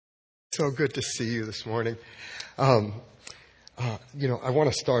So good to see you this morning. I want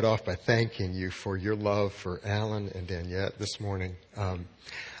to start off by thanking you for your love for Alan and Daniette this morning.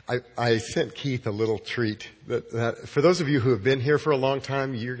 I sent Keith a little treat that for those of you who have been here for a long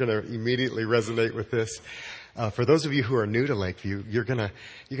time, you're going to immediately resonate with this. For those of you who are new to Lakeview, you're going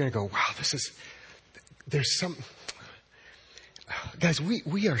to go, wow, there's some. Guys,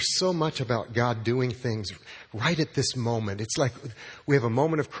 we are so much about God doing things right at this moment. It's like we have a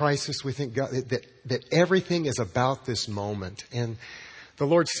moment of crisis. We think God, that everything is about this moment. And the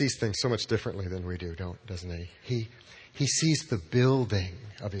Lord sees things so much differently than we do, doesn't he? He sees the building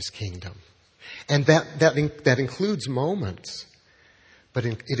of his kingdom. And that includes moments, but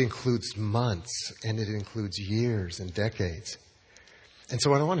it includes months, and it includes years and decades. And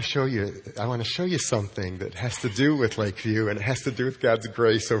so I want to show you something that has to do with Lakeview, and it has to do with God's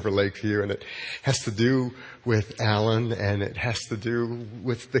grace over Lakeview, and it has to do with Alan, and it has to do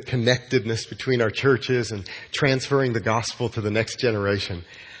with the connectedness between our churches and transferring the gospel to the next generation.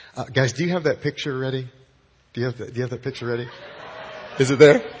 Guys, do you have that picture ready? Do you have that picture ready? Is it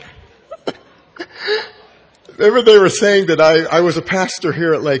there? Remember they were saying that I was a pastor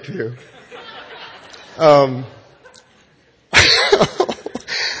here at Lakeview.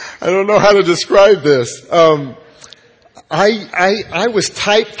 I don't know how to describe this. I was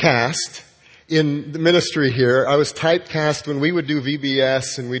typecast in the ministry here. I was typecast when we would do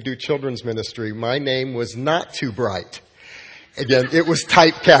VBS and we'd do children's ministry. My name was not too bright. Again, it was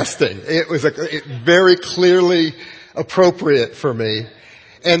typecasting. It was very clearly appropriate for me.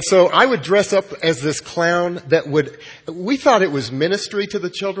 And so I would dress up as this clown we thought it was ministry to the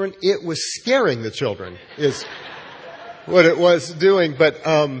children. It was scaring the children is what it was doing. But,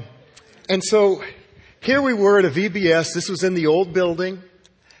 and so here we were at a VBS. This was in the old building.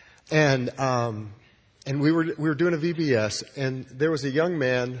 And we were doing a VBS, and there was a young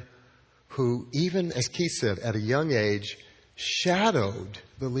man who, even as Keith said, at a young age, shadowed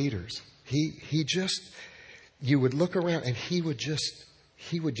the leaders. He just, you would look around and he would just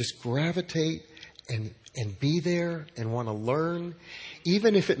gravitate and be there and want to learn,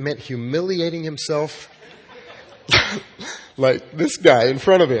 even if it meant humiliating himself like this guy in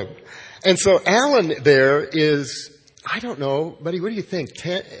front of him. And so Alan there is, I don't know, buddy, what do you think?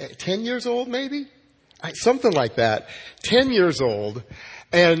 10 years old maybe? Something like that. 10 years old.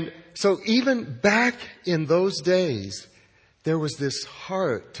 And so even back in those days, there was this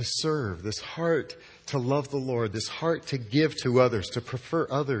heart to serve, this heart to love the Lord, this heart to give to others, to prefer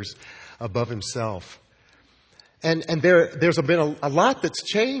others above himself. And there's been a lot that's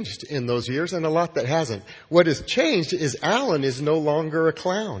changed in those years and a lot that hasn't. What has changed is Alan is no longer a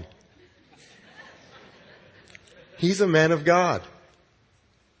clown. He's a man of God.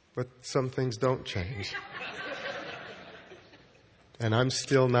 But some things don't change. And I'm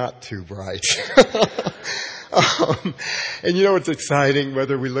still not too bright. And you know what's exciting,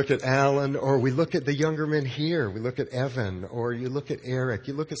 whether we look at Alan or we look at the younger men here, we look at Evan, or you look at Eric,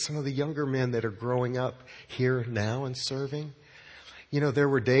 you look at some of the younger men that are growing up here now and serving. You know, there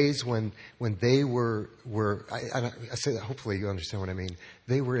were days when they were I say that, hopefully you understand what I mean.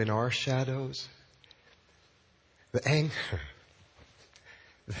 They were in our shadows. The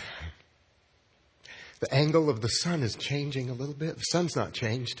angle of the sun is changing a little bit. The sun's not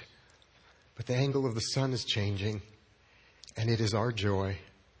changed, but the angle of the sun is changing. And it is our joy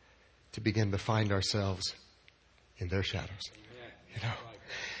to begin to find ourselves in their shadows. You know?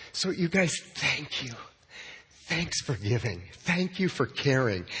 So you guys, thank you. Thanks for giving. Thank you for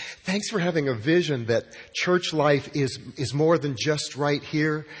caring. Thanks for having a vision that church life is more than just right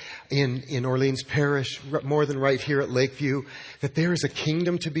here in Orleans Parish, more than right here at Lakeview, that there is a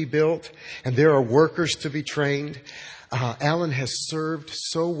kingdom to be built and there are workers to be trained. Alan has served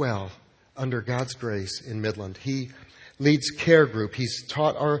so well under God's grace in Midland. He leads care group. He's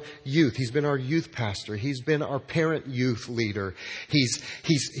taught our youth. He's been our youth pastor. He's been our parent youth leader. He's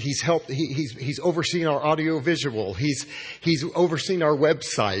helped. He's overseen our audio visual. He's overseen our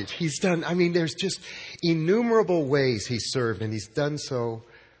website. He's done. I mean, there's just innumerable ways he's served, and he's done so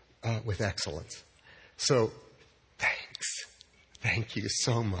with excellence. So, thanks. Thank you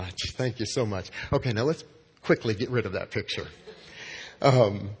so much. Thank you so much. Okay, now let's quickly get rid of that picture.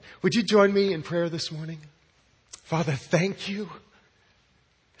 Would you join me in prayer this morning? Father, thank you.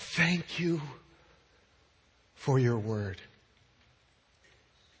 Thank you for your word.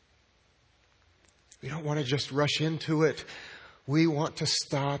 We don't want to just rush into it. We want to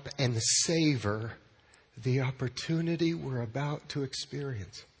stop and savor the opportunity we're about to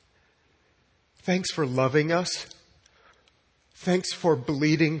experience. Thanks for loving us. Thanks for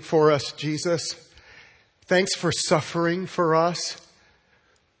bleeding for us, Jesus. Thanks for suffering for us.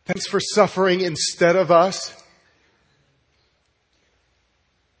 Thanks for suffering instead of us.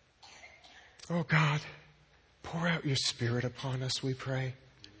 Oh God, pour out your Spirit upon us, we pray.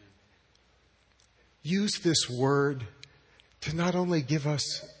 Use this word to not only give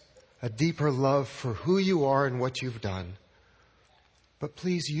us a deeper love for who you are and what you've done, but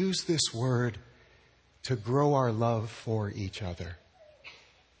please use this word to grow our love for each other.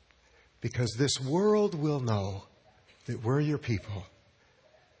 Because this world will know that we're your people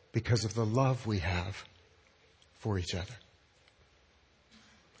because of the love we have for each other.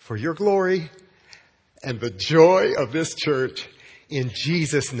 For your glory and the joy of this church, in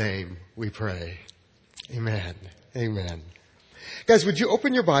Jesus' name we pray. Amen. Amen. Guys, would you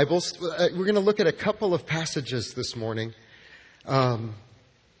open your Bibles? We're going to look at a couple of passages this morning. And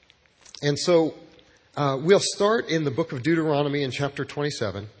so we'll start in the book of Deuteronomy in chapter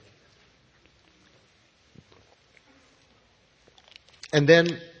 27. And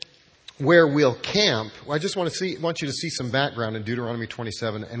then where we'll camp, I just want you to see some background in Deuteronomy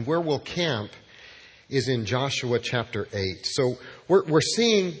 27. And where we'll camp is in Joshua chapter 8. So we're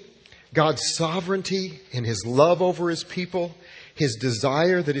seeing God's sovereignty and His love over His people, His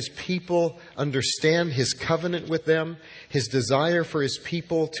desire that His people understand His covenant with them, His desire for His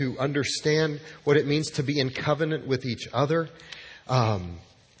people to understand what it means to be in covenant with each other. And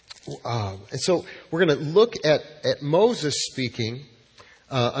so we're going to look at Moses speaking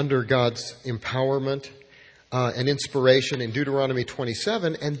under God's empowerment and inspiration in Deuteronomy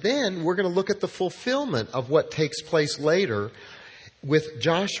 27. And then we're going to look at the fulfillment of what takes place later with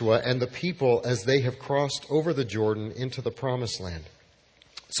Joshua and the people as they have crossed over the Jordan into the Promised Land.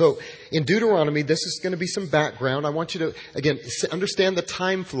 So in Deuteronomy, this is going to be some background. I want you to, again, understand the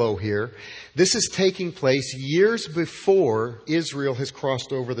time flow here. This is taking place years before Israel has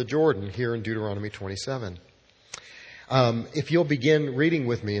crossed over the Jordan here in Deuteronomy 27. If you'll begin reading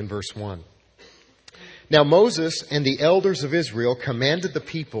with me in verse 1. Now Moses and the elders of Israel commanded the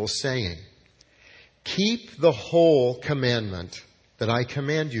people, saying, "Keep the whole commandment that I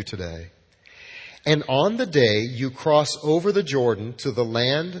command you today. And on the day you cross over the Jordan to the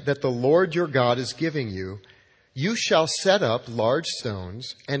land that the Lord your God is giving you, you shall set up large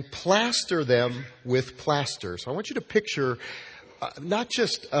stones and plaster them with plaster." So I want you to picture not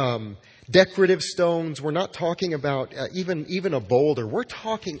just decorative stones. We're not talking about even a boulder. We're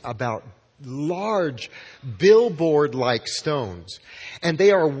talking about large billboard-like stones. And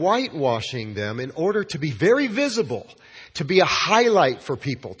they are whitewashing them in order to be very visible, to be a highlight for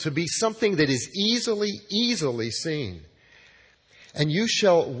people, to be something that is easily seen. "And you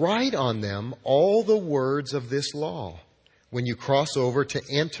shall write on them all the words of this law when you cross over to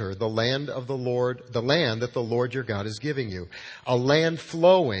enter the land of the Lord, the land that the Lord your God is giving you, a land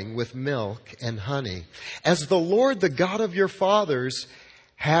flowing with milk and honey, as the Lord, the God of your fathers,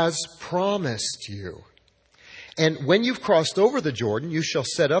 has promised you. And when you've crossed over the Jordan, you shall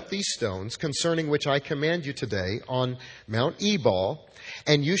set up these stones, concerning which I command you today, on Mount Ebal,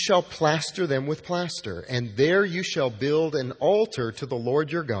 and you shall plaster them with plaster. And there you shall build an altar to the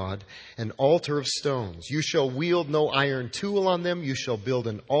Lord your God, an altar of stones. You shall wield no iron tool on them. You shall build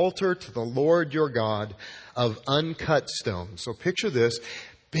an altar to the Lord your God of uncut stones." So picture this.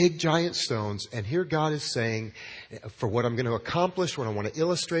 Big giant stones. And here God is saying, for what I'm going to accomplish, what I want to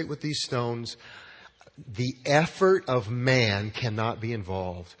illustrate with these stones, the effort of man cannot be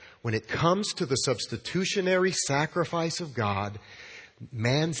involved. When it comes to the substitutionary sacrifice of God,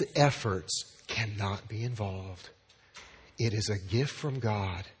 man's efforts cannot be involved. It is a gift from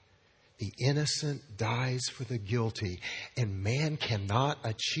God. The innocent dies for the guilty, and man cannot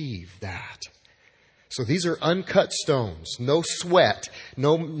achieve that. So these are uncut stones, no sweat,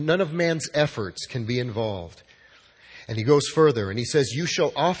 none of man's efforts can be involved. And he goes further and he says, "You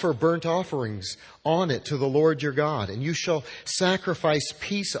shall offer burnt offerings on it to the Lord your God, and you shall sacrifice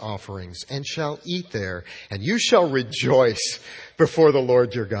peace offerings and shall eat there, and you shall rejoice before the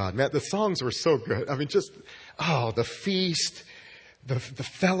Lord your God." Man, the songs were so good. I mean, the feast, the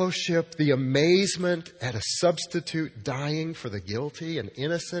fellowship, the amazement at a substitute dying for the guilty, an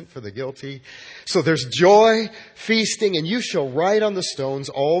innocent for the guilty. So there's joy, feasting, and you shall write on the stones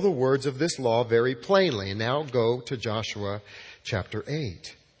all the words of this law very plainly. And now go to Joshua chapter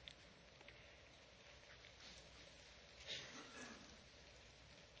 8.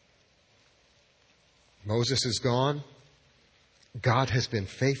 Moses is gone. God has been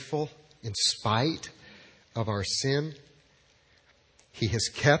faithful in spite of our sin. He has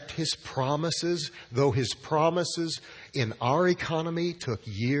kept His promises, though His promises in our economy took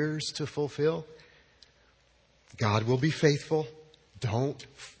years to fulfill. God will be faithful.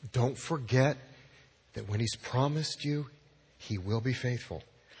 Don't forget that when He's promised you, He will be faithful.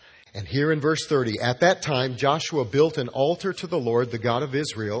 And here in verse 30, at that time Joshua built an altar to the Lord, the God of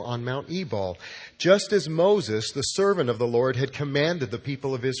Israel, on Mount Ebal, just as Moses, the servant of the Lord, had commanded the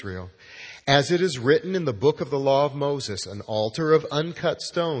people of Israel. As it is written in the book of the law of Moses, an altar of uncut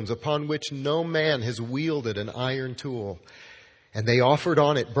stones upon which no man has wielded an iron tool. And they offered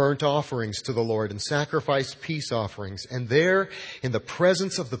on it burnt offerings to the Lord and sacrificed peace offerings. And there, in the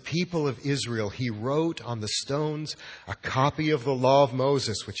presence of the people of Israel, he wrote on the stones a copy of the law of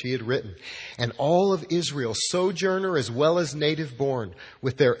Moses, which he had written. And all of Israel, sojourner as well as native born,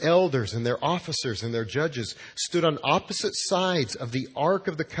 with their elders and their officers and their judges, stood on opposite sides of the ark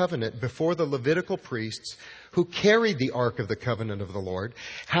of the covenant before the Levitical priests, who carried the ark of the covenant of the Lord,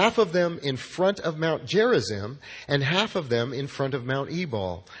 half of them in front of Mount Gerizim, and half of them in front of Mount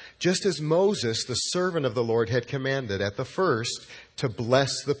Ebal, just as Moses, the servant of the Lord, had commanded at the first to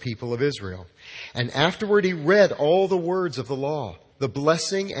bless the people of Israel. And afterward he read all the words of the law, the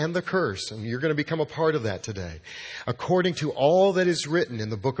blessing and the curse, and you're going to become a part of that today, according to all that is written in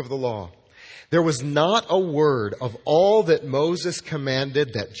the book of the law. There was not a word of all that Moses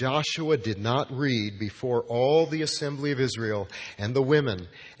commanded that Joshua did not read before all the assembly of Israel and the women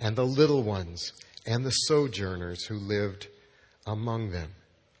and the little ones and the sojourners who lived among them.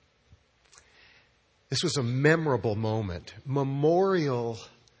 This was a memorable moment. Memorial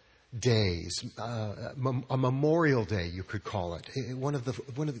days, a Memorial Day, you could call it.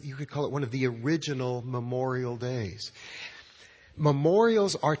 You could call it one of the original Memorial Days.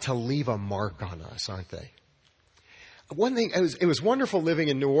 Memorials are to leave a mark on us, aren't they? One thing, it was wonderful living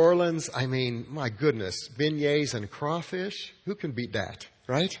in New Orleans. I mean, my goodness, beignets and crawfish. Who can beat that,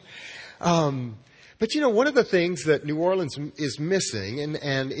 right? But one of the things that New Orleans is missing,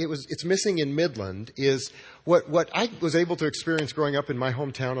 and it's missing in Midland, is what I was able to experience growing up in my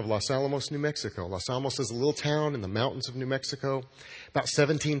hometown of Los Alamos, New Mexico. Los Alamos is a little town in the mountains of New Mexico, about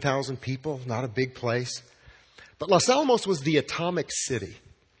 17,000 people, not a big place. But Los Alamos was the atomic city.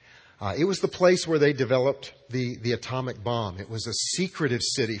 It was the place where they developed the atomic bomb. It was a secretive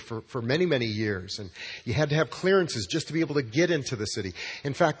city for many, many years. And you had to have clearances just to be able to get into the city.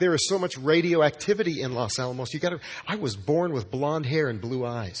 In fact, there is so much radioactivity in Los Alamos. I was born with blonde hair and blue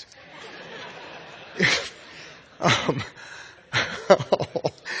eyes.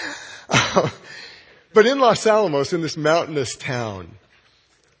 But in Los Alamos, in this mountainous town,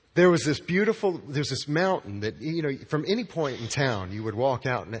 there's this mountain that, from any point in town, you would walk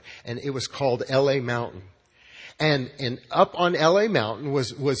out and it was called L.A. Mountain. And up on L.A. Mountain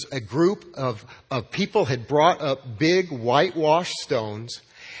was a group of people had brought up big whitewashed stones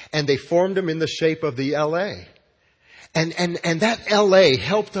and they formed them in the shape of the L.A. And that L.A.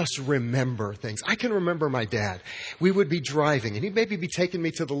 helped us remember things. I can remember my dad. We would be driving, and he'd maybe be taking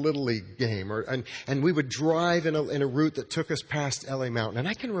me to the Little League game, and we would drive in a route that took us past L.A. Mountain. And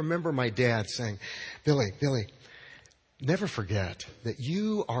I can remember my dad saying, Billy, never forget that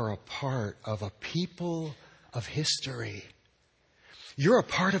you are a part of a people of history. You're a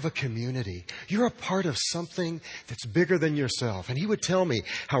part of a community. You're a part of something that's bigger than yourself. And he would tell me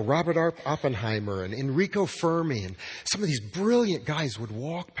how Robert Oppenheimer and Enrico Fermi and some of these brilliant guys would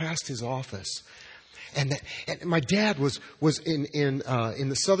walk past his office. And my dad was in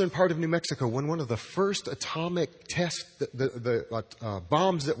the southern part of New Mexico when one of the first atomic tests, the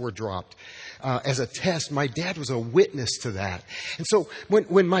bombs that were dropped as a test. My dad was a witness to that. And so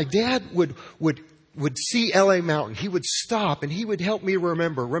when my dad would see L.A. Mountain, he would stop and he would help me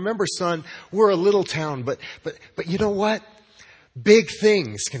remember, son, we're a little town, but you know what? Big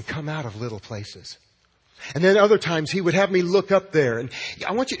things can come out of little places. And then other times he would have me look up there and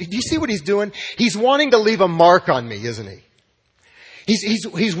do you see what he's doing? He's wanting to leave a mark on me, isn't he?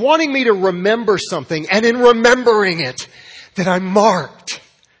 He's wanting me to remember something, and in remembering it, that I'm marked,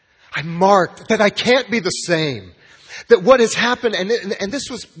 that I can't be the same. That what has happened, and this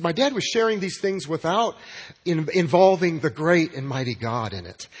was, my dad was sharing these things without involving the great and mighty God in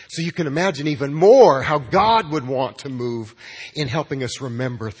it. So you can imagine even more how God would want to move in helping us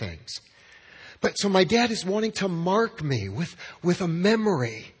remember things. But so my dad is wanting to mark me with a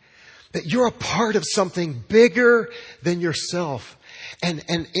memory that you're a part of something bigger than yourself. And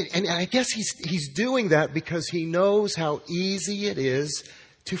I guess he's doing that because he knows how easy it is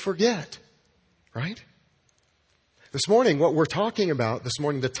to forget, right? This morning, what we're talking about this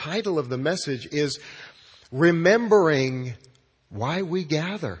morning, the title of the message is Remembering Why We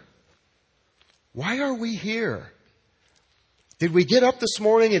Gather. Why are we here? Did we get up this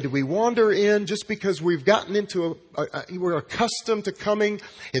morning and did we wander in just because we've gotten into we're accustomed to coming?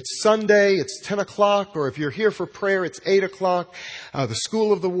 It's Sunday, it's 10 o'clock, or if you're here for prayer, it's 8 o'clock. The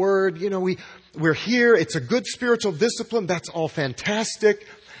School of the Word, we're here. It's a good spiritual discipline. That's all fantastic.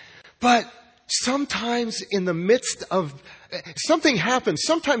 But sometimes in the midst of something happens.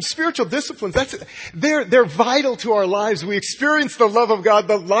 Sometimes spiritual disciplines, they're vital to our lives. We experience the love of God,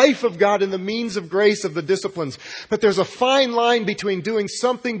 the life of God in the means of grace of the disciplines. But there's a fine line between doing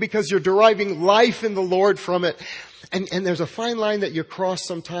something because you're deriving life in the Lord from it. And there's a fine line that you cross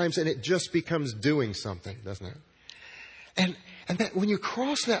sometimes and it just becomes doing something, doesn't it? And that when you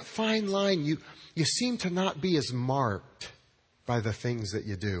cross that fine line, you seem to not be as marked by the things that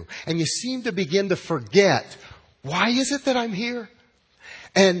you do. And you seem to begin to forget, why is it that I'm here?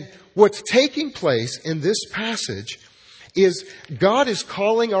 And what's taking place in this passage is God is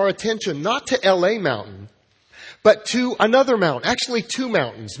calling our attention not to LA Mountain, but to another mountain, actually two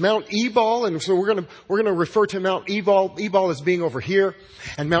mountains, Mount Ebal, and so we're going to refer to Mount Ebal as being over here,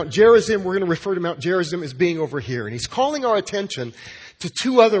 and Mount Gerizim, we're going to refer to Mount Gerizim as being over here. And he's calling our attention to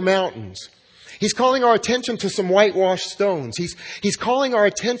two other mountains. He's calling our attention to some whitewashed stones. He's calling our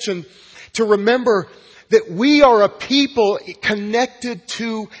attention to remember that we are a people connected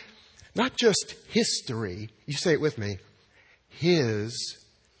to not just history, you say it with me, His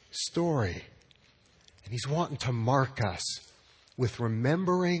story. And He's wanting to mark us with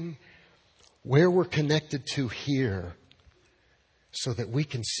remembering where we're connected to here so that we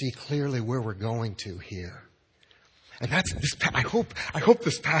can see clearly where we're going to here. And I hope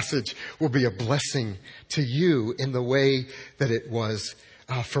this passage will be a blessing to you in the way that it was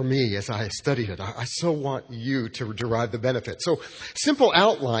for me as I studied it. I so want you to derive the benefit. So, simple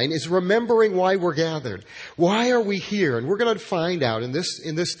outline is remembering why we're gathered. Why are we here? And we're going to find out in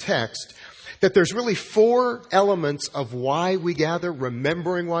this text that there's really four elements of why we gather,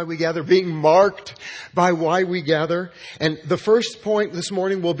 remembering why we gather, being marked by why we gather. And the first point this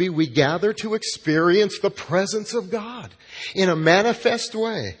morning will be we gather to experience the presence of God in a manifest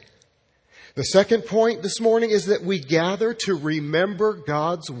way. The second point this morning is that we gather to remember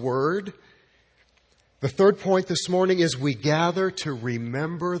God's Word. The third point this morning is we gather to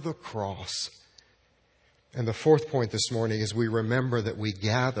remember the cross. And the fourth point this morning is we remember that we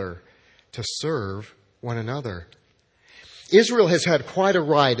gather to serve one another. Israel has had quite a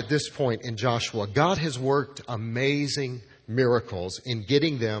ride at this point in Joshua. God has worked amazing miracles in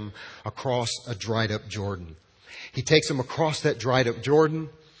getting them across a dried up Jordan. He takes them across that dried up Jordan.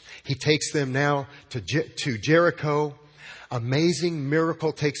 He takes them now to Jericho. Amazing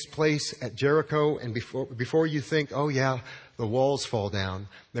miracle takes place at Jericho. And before you think, oh yeah, the walls fall down,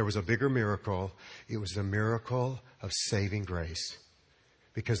 there was a bigger miracle. It was the miracle of saving grace.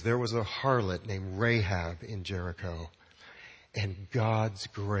 Because there was a harlot named Rahab in Jericho. And God's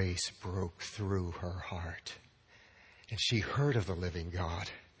grace broke through her heart. And she heard of the living God.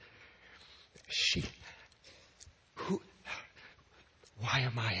 Why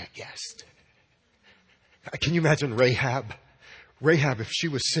am I a guest? Can you imagine Rahab? Rahab, if she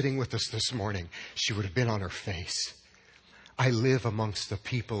was sitting with us this morning, she would have been on her face. I live amongst the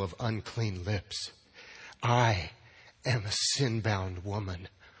people of unclean lips. I am a sin-bound woman.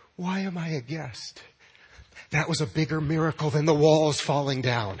 Why am I a guest? That was a bigger miracle than the walls falling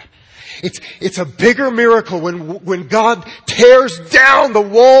down. It's a bigger miracle when God tears down the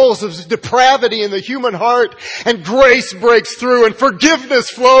walls of depravity in the human heart and grace breaks through and forgiveness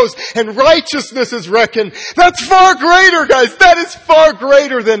flows and righteousness is reckoned. That's far greater, guys. That is far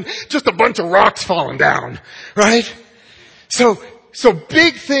greater than just a bunch of rocks falling down, right? So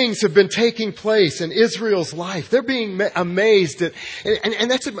big things have been taking place in Israel's life. They're being amazed at,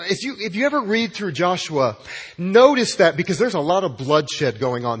 and that's, if you ever read through Joshua, notice that because there's a lot of bloodshed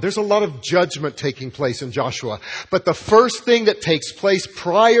going on. There's a lot of judgment taking place in Joshua. But the first thing that takes place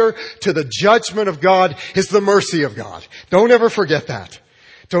prior to the judgment of God is the mercy of God. Don't ever forget that.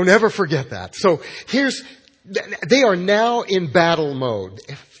 Don't ever forget that. So they are now in battle mode.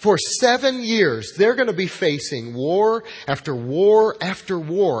 For 7 years, they're going to be facing war after war after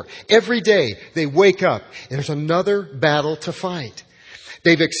war. Every day they wake up and there's another battle to fight.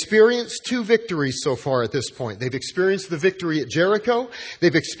 They've experienced 2 victories so far at this point. They've experienced the victory at Jericho.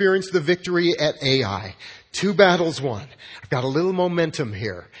 They've experienced the victory at Ai. 2 battles won. I've got a little momentum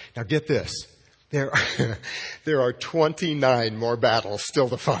here. Now get this. There are 29 more battles still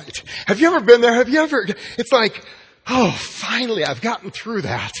to fight. Have you ever been there? It's like, oh, finally, I've gotten through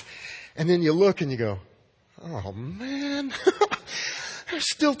that. And then you look and you go, oh man, there's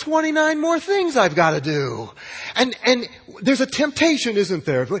still 29 more things I've got to do. And there's a temptation, isn't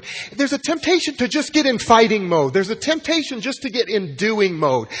there? There's a temptation to just get in fighting mode. There's a temptation just to get in doing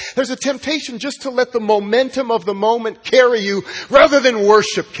mode. There's a temptation just to let the momentum of the moment carry you rather than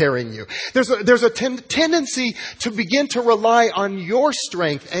worship carrying you. There's a tendency to begin to rely on your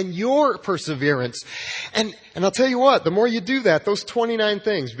strength and your perseverance. And I'll tell you what, the more you do that, those 29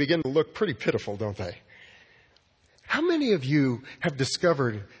 things begin to look pretty pitiful, don't they? How many of you have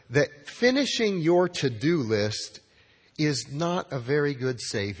discovered that finishing your to-do list is not a very good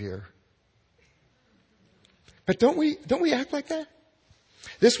savior? But don't we act like that?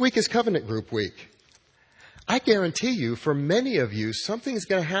 This week is Covenant Group Week. I guarantee you, for many of you, something's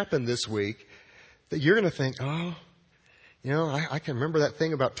going to happen this week that you're going to think, oh, you know, I can remember that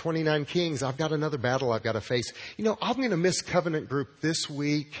thing about 29 kings. I've got another battle I've got to face. You know, I'm going to miss Covenant Group this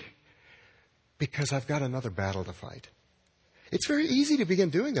week because I've got another battle to fight. It's very easy to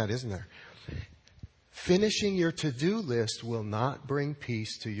begin doing that, isn't there? Finishing your to-do list will not bring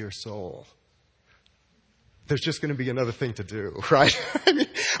peace to your soul. There's just going to be another thing to do, right?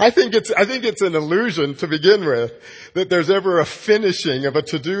 I think it's an illusion to begin with that there's ever a finishing of a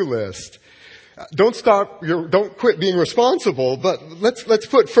to-do list. Don't quit being responsible, but let's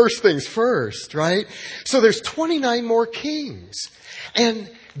put first things first, right? So there's 29 more kings. And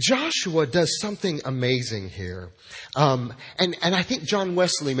Joshua does something amazing here. And I think John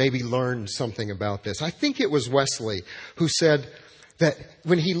Wesley maybe learned something about this. I think it was Wesley who said that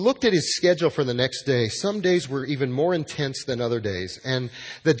when he looked at his schedule for the next day, some days were even more intense than other days. And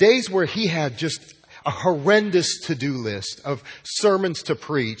the days where he had just a horrendous to-do list of sermons to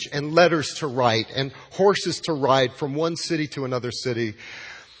preach and letters to write and horses to ride from one city to another city,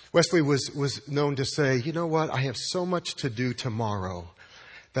 Wesley was known to say, you know what, I have so much to do tomorrow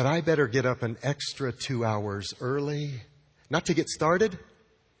that I better get up an extra 2 hours early, not to get started,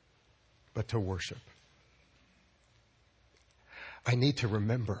 but to worship. I need to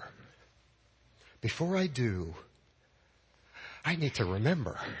remember. Before I do, I need to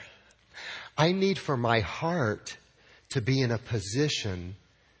remember. I need for my heart to be in a position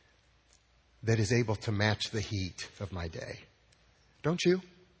that is able to match the heat of my day. Don't you?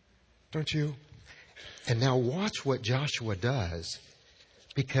 Don't you? And now watch what Joshua does,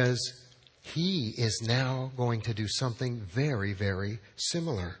 because he is now going to do something very, very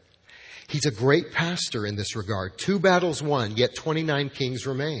similar. He's a great pastor in this regard. 2 battles won, yet 29 kings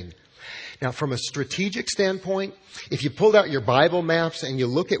remain. Now, from a strategic standpoint, if you pulled out your Bible maps and you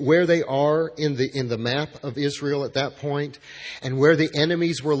look at where they are in the map of Israel at that point and where the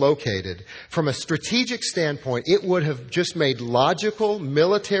enemies were located, from a strategic standpoint, it would have just made logical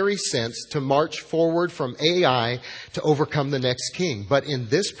military sense to march forward from Ai to overcome the next king. But in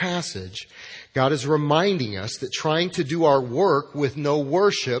this passage, God is reminding us that trying to do our work with no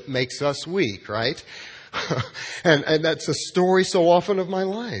worship makes us weak, right? and that's a story so often of my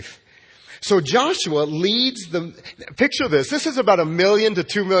life. So Joshua leads them. Picture this. This is about 1 million to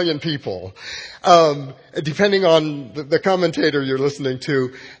 2 million people, depending on the commentator you're listening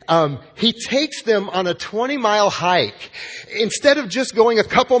to. He takes them on a 20-mile hike. Instead of just going a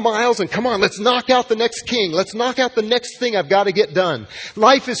couple miles and come on, let's knock out the next king. Let's knock out the next thing I've got to get done.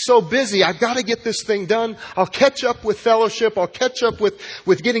 Life is so busy. I've got to get this thing done. I'll catch up with fellowship. I'll catch up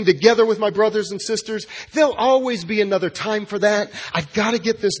with getting together with my brothers and sisters. There'll always be another time for that. I've got to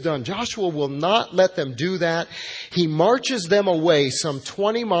get this done. Joshua will not let them do that. He marches them away some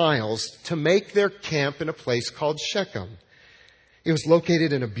 20 miles to make their camp in a place called Shechem. It was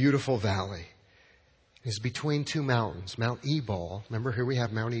located in a beautiful valley. It was between 2 mountains, Mount Ebal. Remember, here we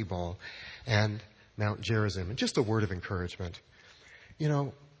have Mount Ebal and Mount Gerizim. And just a word of encouragement. You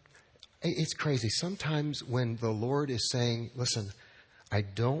know, it's crazy. Sometimes when the Lord is saying, listen, I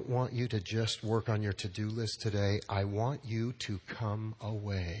don't want you to just work on your to-do list today. I want you to come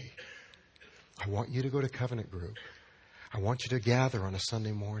away. I want you to go to Covenant Group. I want you to gather on a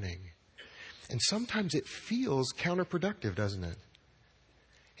Sunday morning. And sometimes it feels counterproductive, doesn't it?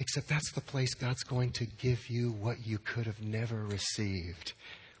 Except that's the place God's going to give you what you could have never received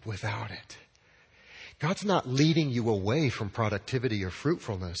without it. God's not leading you away from productivity or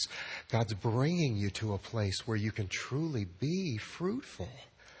fruitfulness. God's bringing you to a place where you can truly be fruitful.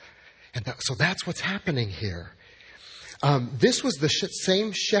 And so that's what's happening here. This was the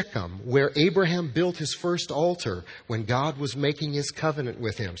same Shechem where Abraham built his first altar when God was making his covenant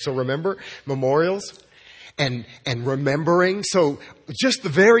with him. So remember, memorials. and remembering. So just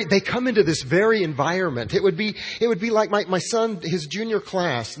they come into this very environment. It would be like my son, his junior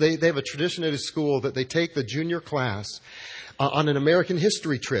class. They have a tradition at his school that they take the junior class on an American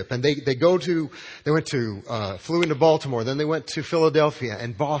history trip, and they flew into Baltimore, then they went to Philadelphia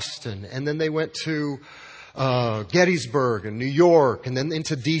and Boston, and then they went to Gettysburg and New York, and then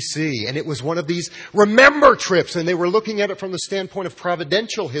into D.C. And it was one of these remember trips, and they were looking at it from the standpoint of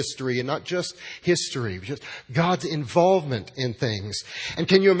providential history and not just history, just God's involvement in things. And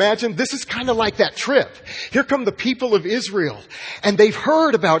can you imagine? This is kind of like that trip. Here come the people of Israel, and they've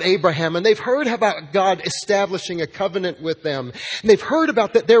heard about Abraham, and they've heard about God establishing a covenant with them, and they've heard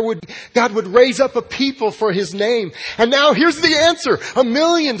about that God would raise up a people for His name. And now here's the answer. 1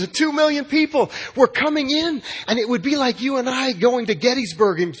 million to 2 million people were coming in. And it would be like you and I going to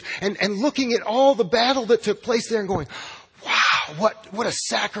Gettysburg and looking at all the battle that took place there and going, wow, what a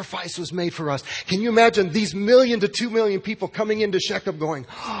sacrifice was made for us. Can you imagine these 1 million to 2 million people coming into Shechem going,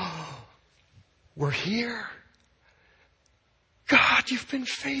 oh, we're here. God, you've been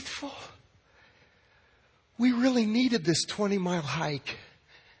faithful. We really needed this 20-mile hike.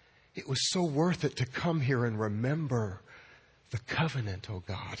 It was so worth it to come here and remember the covenant, oh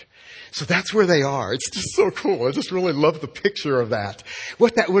God. So that's where they are. It's just so cool. I just really love the picture of that.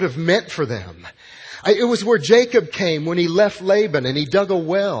 What that would have meant for them. It was where Jacob came when he left Laban and he dug a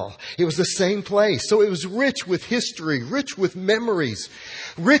well. It was the same place. So it was rich with history, rich with memories,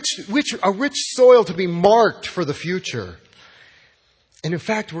 a rich soil to be marked for the future. And in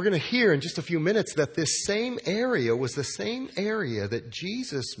fact, we're going to hear in just a few minutes that this same area was the same area that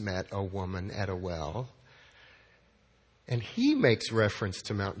Jesus met a woman at a well. And He makes reference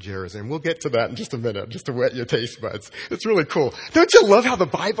to Mount Gerizim. We'll get to that in just a minute, just to whet your taste buds. It's really cool. Don't you love how the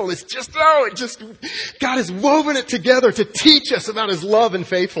Bible is God has woven it together to teach us about His love and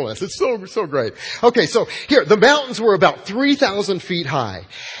faithfulness. It's so great. Okay, so here, the mountains were about 3,000 feet high.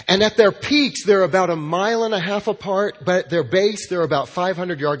 And at their peaks, they're about 1.5 miles apart, but at their base, they're about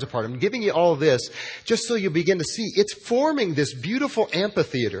 500 yards apart. I'm giving you all this just so you begin to see. It's forming this beautiful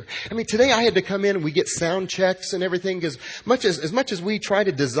amphitheater. I mean, today I had to come in and we get sound checks and everything because as much as we try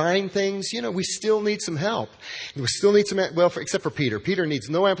to design things, we still need some help. We still need except for Peter. Peter needs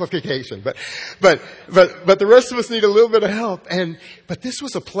no amplification, but the rest of us need a little bit of help. But this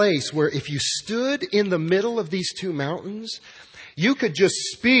was a place where if you stood in the middle of these two mountains, you could just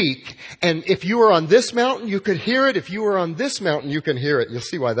speak, and if you were on this mountain, you could hear it. If you were on this mountain, you can hear it. You'll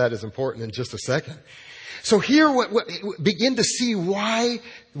see why that is important in just a second. So here, begin to see why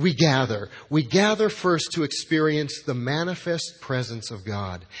we gather. We gather first to experience the manifest presence of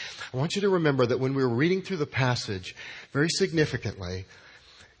God. I want you to remember that when we were reading through the passage, very significantly,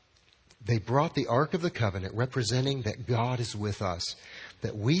 they brought the Ark of the Covenant representing that God is with us,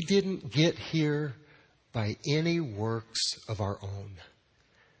 that we didn't get here by any works of our own,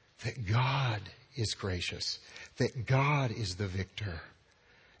 that God is gracious, that God is the victor,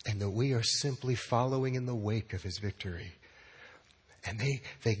 and that we are simply following in the wake of His victory. And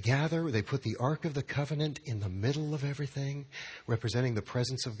they gather, they put the Ark of the Covenant in the middle of everything, representing the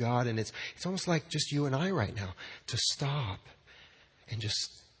presence of God. And it's almost like just you and I right now, to stop and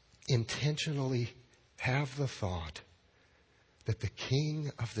just intentionally have the thought that the King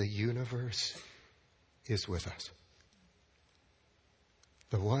of the universe is with us.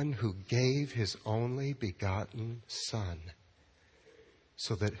 The one who gave His only begotten Son,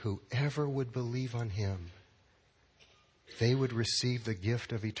 so that whoever would believe on Him, they would receive the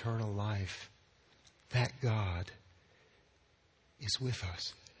gift of eternal life. That God is with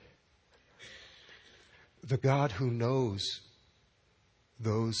us. The God who knows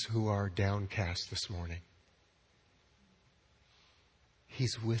those who are downcast this morning.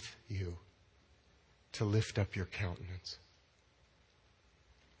 He's with you to lift up your countenance.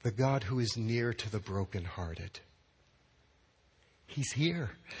 The God who is near to the brokenhearted. He's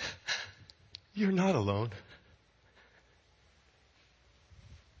here. You're not alone.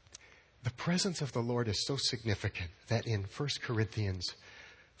 The presence of the Lord is so significant that in 1 Corinthians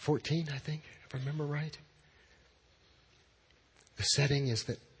 14, I think, if I remember right, the setting is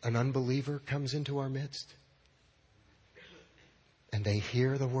that an unbeliever comes into our midst and they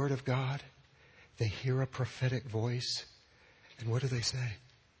hear the word of God. They hear a prophetic voice. And what do they say?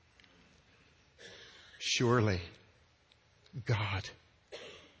 Surely God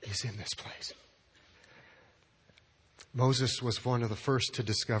is in this place. Moses was one of the first to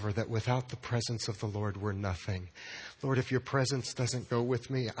discover that without the presence of the Lord, we're nothing. Lord, if your presence doesn't go with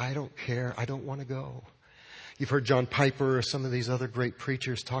me, I don't care. I don't want to go. You've heard John Piper or some of these other great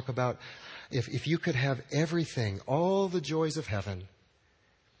preachers talk about if you could have everything, all the joys of heaven,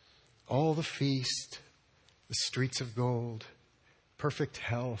 all the feast, the streets of gold, perfect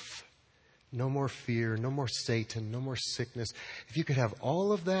health, no more fear, no more Satan, no more sickness. If you could have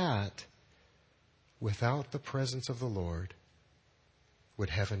all of that without the presence of the Lord, would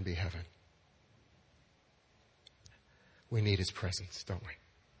heaven be heaven? We need His presence, don't we?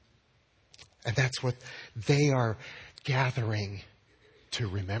 And that's what they are gathering to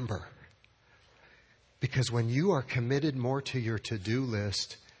remember. Because when you are committed more to your to-do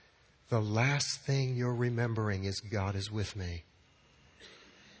list, the last thing you're remembering is God is with me.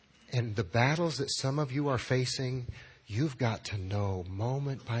 And the battles that some of you are facing, you've got to know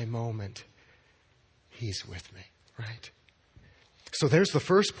moment by moment, He's with me, right? So there's the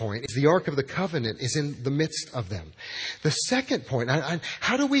first point. The Ark of the Covenant is in the midst of them. The second point,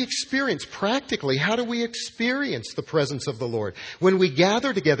 how do we experience, practically, how do we experience the presence of the Lord? When we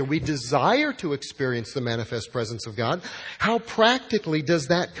gather together, we desire to experience the manifest presence of God. How practically does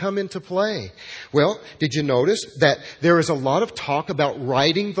that come into play? Well, did you notice that there is a lot of talk about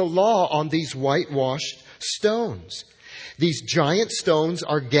writing the law on these whitewashed stones? These giant stones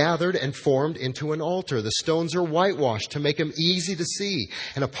are gathered and formed into an altar. The stones are whitewashed to make them easy to see.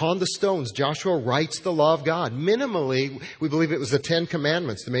 And upon the stones, Joshua writes the law of God. Minimally, we believe it was the 10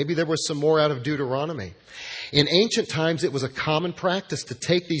 Commandments. Maybe there was some more out of Deuteronomy. In ancient times, it was a common practice to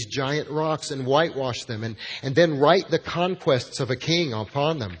take these giant rocks and whitewash them and then write the conquests of a king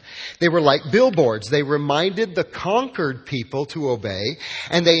upon them. They were like billboards. They reminded the conquered people to obey,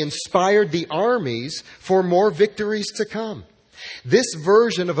 and they inspired the armies for more victories to come. This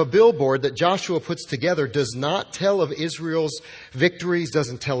version of a billboard that Joshua puts together does not tell of Israel's victories,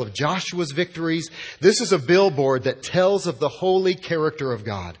 doesn't tell of Joshua's victories. This is a billboard that tells of the holy character of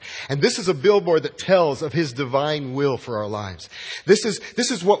God. And this is a billboard that tells of His divine will for our lives. This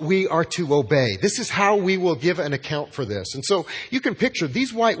is what we are to obey. This is how we will give an account for this. And so you can picture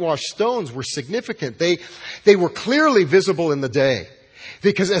these whitewashed stones were significant. They were clearly visible in the day,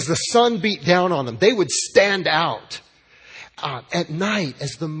 because as the sun beat down on them, they would stand out. At night,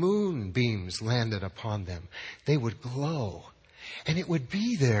 as the moonbeams landed upon them, they would glow. And it would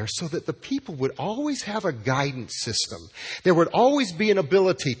be there so that the people would always have a guidance system. There would always be an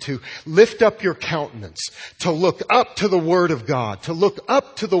ability to lift up your countenance, to look up to the Word of God, to look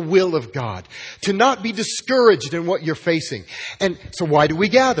up to the will of God, to not be discouraged in what you're facing. And so why do we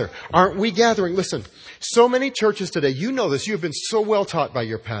gather? Aren't we gathering? Listen, so many churches today, you know this, you've been so well taught by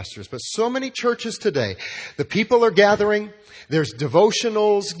your pastors, but so many churches today, the people are gathering. There's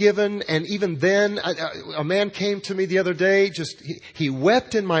devotionals given, and even then, a man came to me the other day, he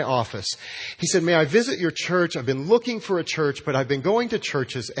wept in my office. He said, "May I visit your church? I've been looking for a church, but I've been going to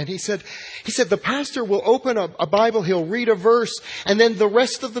churches." And he said, the pastor will open a Bible, he'll read a verse, and then the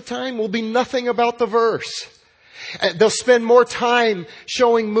rest of the time will be nothing about the verse. They'll spend more time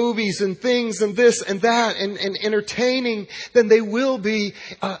showing movies and things and this and that and entertaining than they will be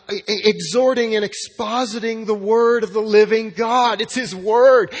exhorting and expositing the Word of the living God. It's His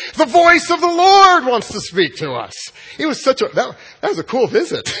Word. The voice of the Lord wants to speak to us. It was that was a cool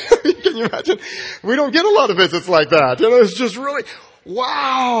visit. Can you imagine? We don't get a lot of visits like that. It's just really,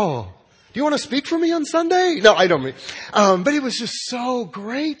 wow. Do you want to speak for me on Sunday? No, I don't mean. But it was just so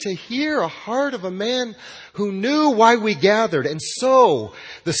great to hear a heart of a man who knew why we gathered. And so,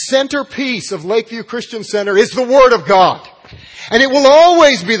 the centerpiece of Lakeview Christian Center is the Word of God. And it will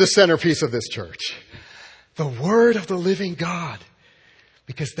always be the centerpiece of this church. The Word of the living God.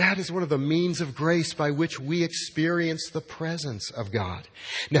 Because that is one of the means of grace by which we experience the presence of God.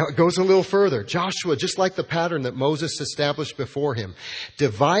 Now, it goes a little further. Joshua, just like the pattern that Moses established before him,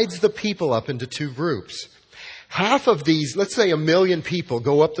 divides the people up into two groups. Half of these, let's say 1 million people,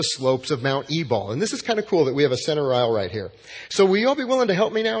 go up the slopes of Mount Ebal. And this is kind of cool that we have a center aisle right here. So will you all be willing to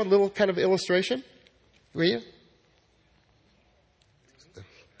help me now? A little kind of illustration? Will you?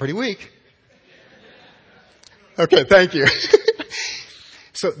 Pretty weak. Okay, thank you.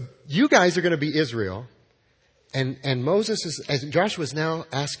 So you guys are going to be Israel, and Joshua is now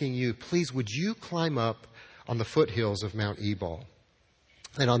asking you, please, would you climb up on the foothills of Mount Ebal?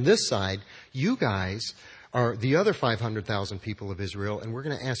 And on this side, you guys are the other 500,000 people of Israel, and we're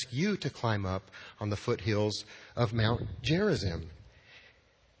going to ask you to climb up on the foothills of Mount Gerizim.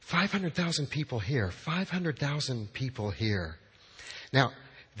 500,000 people here, 500,000 people here. Now,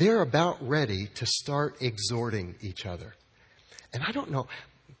 they're about ready to start exhorting each other. And I don't know,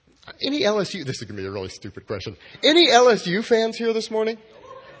 any LSU, this is going to be a really stupid question. Any LSU fans here this morning?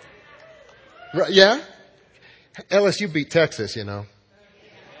 Right, yeah? LSU beat Texas, you know.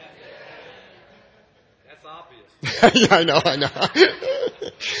 That's obvious. Yeah, I know.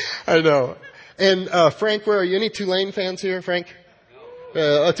 I know. And Frank, where are you? Any Tulane fans here, Frank?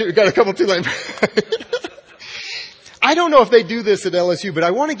 No. Got a couple Tulane fans. I don't know if they do this at LSU, but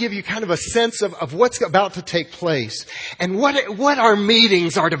I want to give you kind of a sense of what's about to take place and what our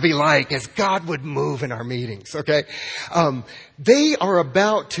meetings are to be like as God would move in our meetings, okay? They are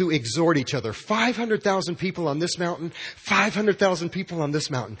about to exhort each other. 500,000 people on this mountain, 500,000 people on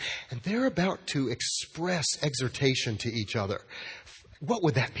this mountain. And they're about to express exhortation to each other. What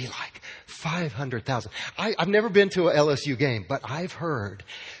would that be like? 500,000. I've never been to a LSU game, but I've heard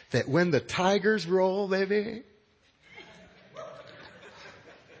that when the Tigers roll, baby,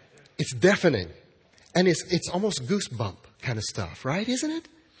 it's deafening. And it's almost goosebump kind of stuff, right? Isn't it?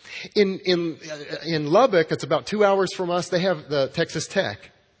 In Lubbock, it's about 2 hours from us. They have the Texas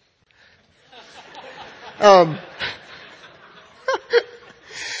Tech.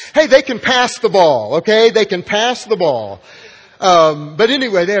 Hey, they can pass the ball, okay? They can pass the ball. But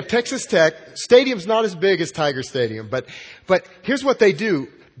anyway, they have Texas Tech. Stadium's not as big as Tiger Stadium, but here's what they do.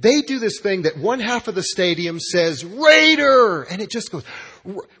 They do this thing that one half of the stadium says, Raider! And it just goes,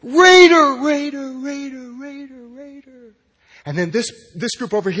 Raider, Raider, Raider, Raider, Raider. And then this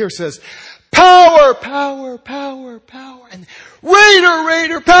group over here says, Power, power, power, power. And Raider,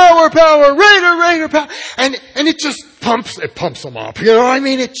 Raider, power, power, Raider, Raider, power. And it just pumps them up. You know what I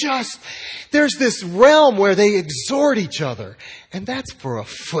mean? There's this realm where they exhort each other. And that's for a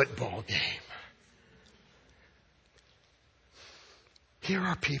football game. Here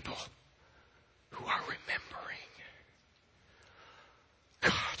are people who are remembering.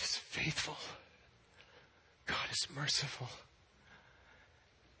 God is faithful. God is merciful.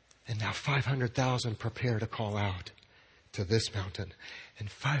 And now 500,000 prepare to call out to this mountain. And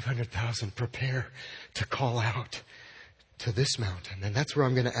 500,000 prepare to call out to this mountain. And that's where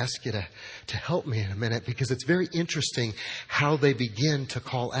I'm going to ask you to help me in a minute, because it's very interesting how they begin to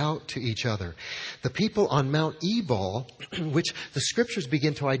call out to each other. The people on Mount Ebal, which the scriptures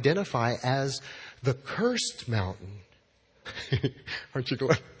begin to identify as the cursed mountain. Aren't you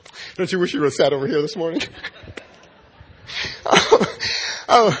glad? Don't you wish you would have sat over here this morning?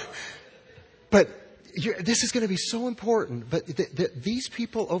 But this is going to be so important. But these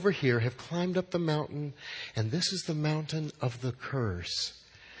people over here have climbed up the mountain, and this is the mountain of the curse.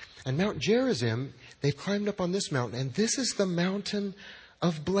 And Mount Gerizim, they've climbed up on this mountain, and this is the mountain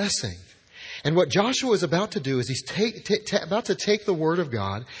of blessing. And what Joshua is about to do is he's about to take the word of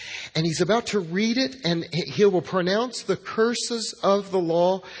God, and he's about to read it, and he will pronounce the curses of the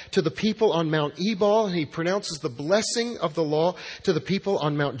law to the people on Mount Ebal, and he pronounces the blessing of the law to the people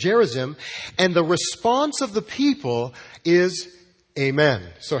on Mount Gerizim. And the response of the people is, Amen.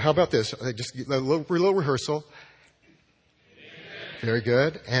 So how about this? Just a little rehearsal. Amen. Very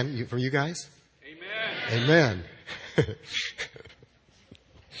good. And for you guys? Amen. Amen.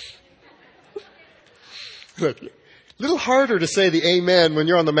 Look, a little harder to say the amen when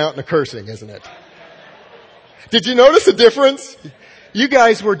you're on the mountain of cursing, isn't it? Did you notice a difference? You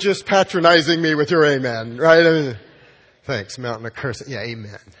guys were just patronizing me with your amen, right? I mean, thanks, mountain of cursing. Yeah,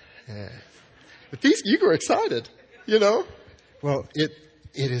 amen. Yeah. But you were excited, you know? Well, it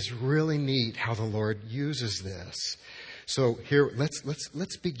is really neat how the Lord uses this. So here,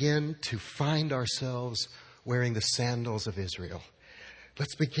 let's begin to find ourselves wearing the sandals of Israel.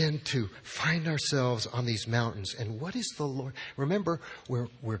 Let's begin to find ourselves on these mountains. And what is the Lord? Remember, we're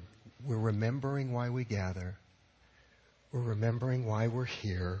remembering why we gather. We're remembering why we're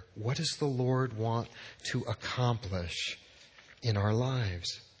here. What does the Lord want to accomplish in our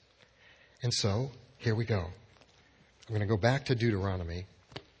lives? And so, here we go. I'm going to go back to Deuteronomy.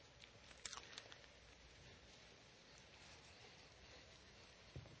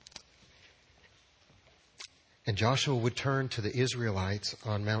 And Joshua would turn to the Israelites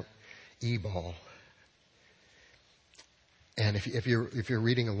on Mount Ebal. And if you're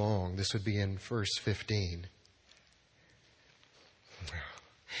reading along, this would be in verse 15.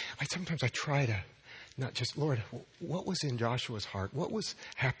 Sometimes I try to not just, Lord, what was in Joshua's heart? What was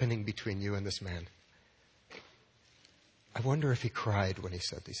happening between you and this man? I wonder if he cried when he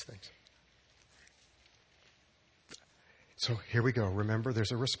said these things. So here we go. Remember,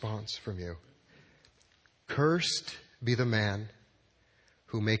 there's a response from you. Cursed be the man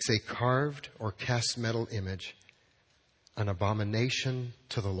who makes a carved or cast metal image, an abomination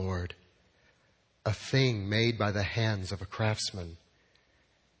to the Lord, a thing made by the hands of a craftsman,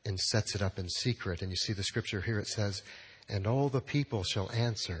 and sets it up in secret. And you see the scripture here, it says, and all the people shall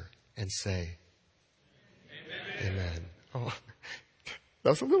answer and say, Amen. Amen. Oh,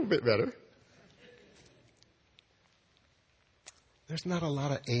 that's a little bit better. There's not a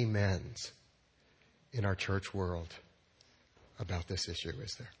lot of amens in our church world about this issue,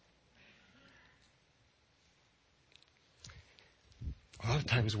 is there? A lot of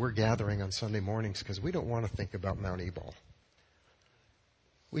times we're gathering on Sunday mornings because we don't want to think about Mount Ebal.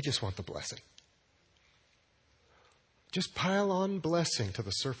 We just want the blessing. Just pile on blessing to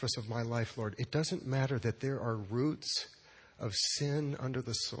the surface of my life, Lord. It doesn't matter that there are roots of sin under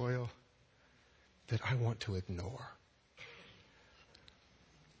the soil that I want to ignore.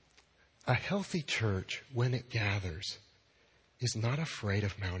 A healthy church, when it gathers, is not afraid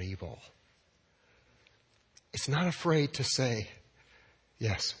of Mount Ebal. It's not afraid to say,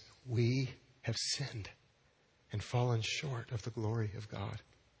 yes, we have sinned and fallen short of the glory of God.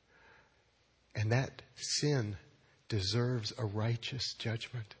 And that sin deserves a righteous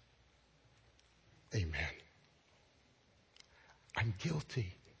judgment. Amen. I'm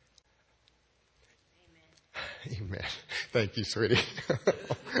guilty. Amen. Amen. Thank you, sweetie.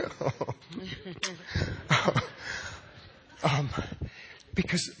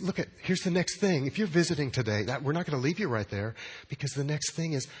 Because here's the next thing. If you're visiting today, we're not going to leave you right there, because the next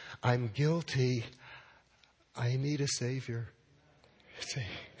thing is, I'm guilty. I need a Savior. See?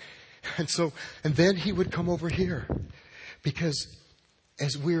 And then he would come over here, because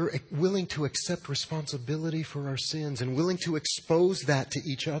as we're willing to accept responsibility for our sins and willing to expose that to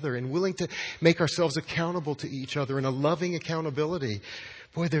each other and willing to make ourselves accountable to each other in a loving accountability,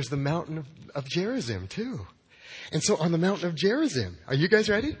 boy, there's the mountain of Gerizim too. And so on the mountain of Gerizim, are you guys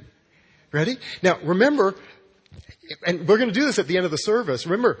ready? Ready? Now remember, and we're going to do this at the end of the service,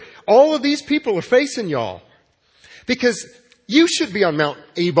 remember, all of these people are facing y'all, because you should be on Mount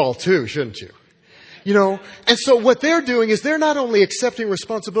Ebal too, shouldn't you? You know, and so what they're doing is they're not only accepting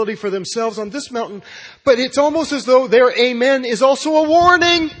responsibility for themselves on this mountain, but it's almost as though their amen is also a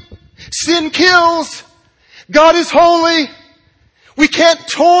warning. Sin kills. God is holy. We can't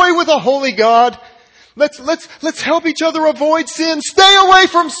toy with a holy God. Let's help each other avoid sin. Stay away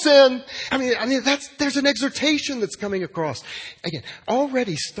from sin. I mean, there's an exhortation that's coming across. Again,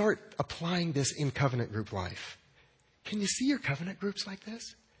 already start applying this in covenant group life. Can you see your covenant groups like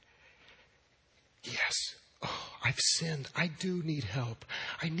this? Yes. Oh, I've sinned. I do need help.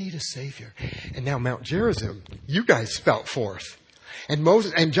 I need a Savior. And now Mount Gerizim, you guys spout forth.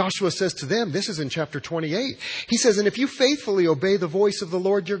 And Joshua says to them, this is in chapter 28. He says, and if you faithfully obey the voice of the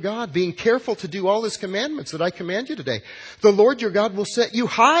Lord your God, being careful to do all his commandments that I command you today, the Lord your God will set you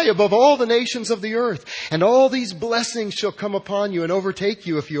high above all the nations of the earth. And all these blessings shall come upon you and overtake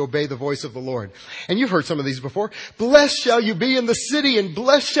you if you obey the voice of the Lord. And you've heard some of these before. Blessed shall you be in the city, and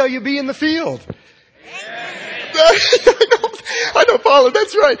blessed shall you be in the field. I know, Paula,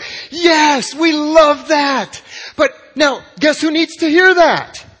 that's right. Yes, we love that. But now, guess who needs to hear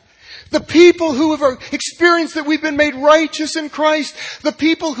that? The people who have experienced that we've been made righteous in Christ. The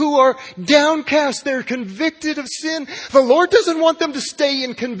people who are downcast, they're convicted of sin. The Lord doesn't want them to stay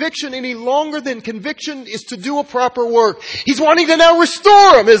in conviction any longer than conviction is to do a proper work. He's wanting to now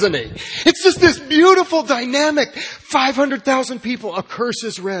restore them, isn't he? It's just this beautiful dynamic. 500,000 people, a curse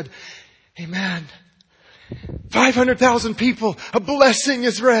is read. Amen. 500,000 people, a blessing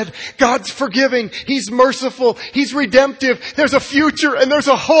is read. God's forgiving. He's merciful. He's redemptive. There's a future and there's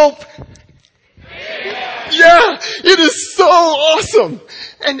a hope. Yeah, it is so awesome.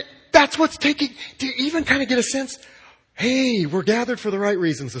 And that's what's taking, do you even kind of get a sense? Hey, we're gathered for the right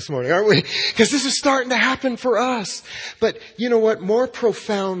reasons this morning, aren't we? Because this is starting to happen for us. But you know what? More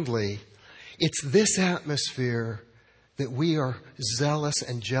profoundly, it's this atmosphere that we are zealous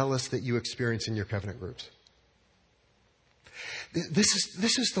and jealous that you experience in your covenant groups.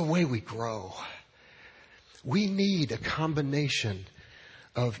 This is the way we grow. We need a combination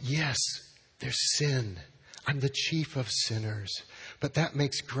of, yes, there's sin. I'm the chief of sinners. But that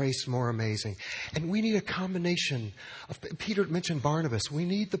makes grace more amazing. And we need a combination of, Peter mentioned Barnabas. We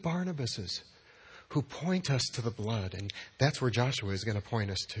need the Barnabases who point us to the blood. And that's where Joshua is going to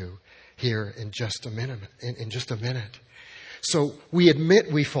point us to here in just a minute. In just a minute. So we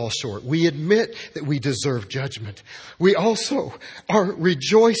admit we fall short. We admit that we deserve judgment. We also are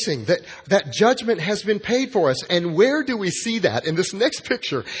rejoicing that judgment has been paid for us. And where do we see that? In this next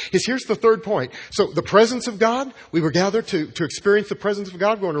picture here's the third point. So the presence of God, we were gathered to experience the presence of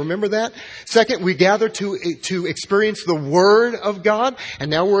God. We want to remember that. Second, we gathered to experience the Word of God.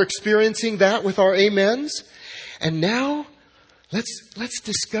 And now we're experiencing that with our amens. And now Let's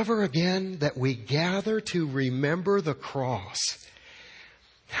discover again that we gather to remember the cross.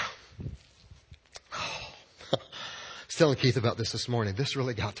 I was telling Keith about this morning. This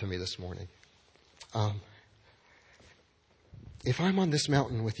really got to me this morning. If I'm on this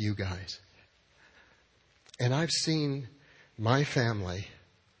mountain with you guys, and I've seen my family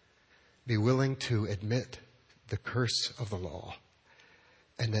be willing to admit the curse of the law,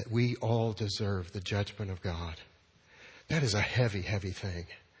 and that we all deserve the judgment of God, That is a heavy, heavy thing.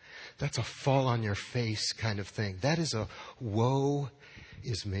 That's a fall on your face kind of thing. That is a woe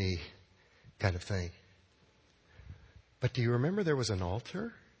is me kind of thing. But do you remember there was an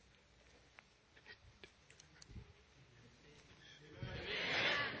altar?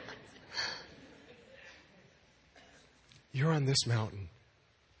 You're on this mountain.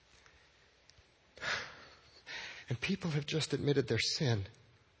 And people have just admitted their sin.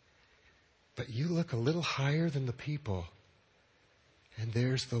 But you look a little higher than the people. And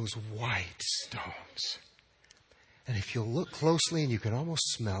there's those white stones. And if you'll look closely, and you can almost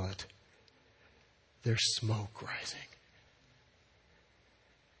smell it, there's smoke rising.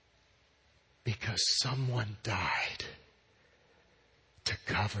 Because someone died to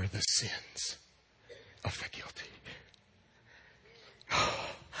cover the sins of the guilty.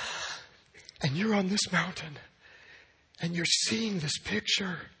 And you're on this mountain, and you're seeing this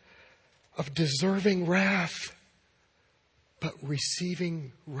picture of deserving wrath, but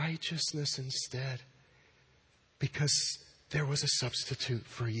receiving righteousness instead, because there was a substitute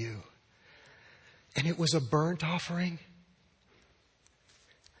for you. And it was a burnt offering.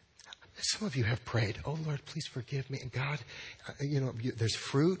 Some of you have prayed, oh Lord, please forgive me. And God, there's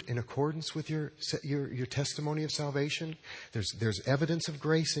fruit in accordance with your testimony of salvation. There's evidence of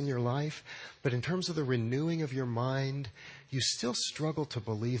grace in your life. But in terms of the renewing of your mind, you still struggle to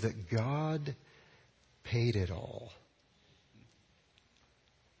believe that God paid it all.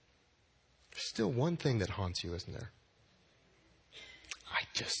 There's still one thing that haunts you, isn't there? I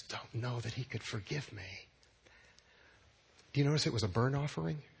just don't know that He could forgive me. Do you notice it was a burnt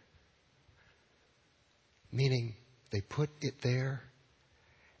offering? Meaning they put it there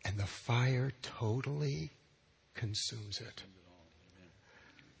and the fire totally consumes it.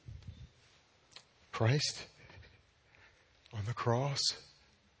 Christ on the cross.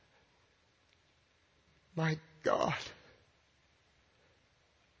 My God.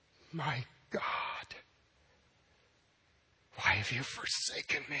 My God. Why have you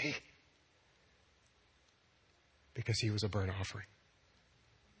forsaken me? Because He was a burnt offering.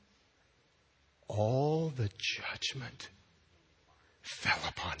 All the judgment fell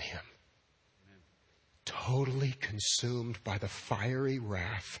upon Him. Totally consumed by the fiery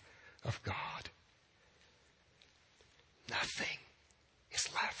wrath of God. Nothing is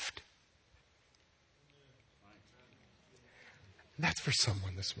left. And that's for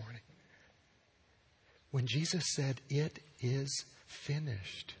someone this morning. When Jesus said, "It is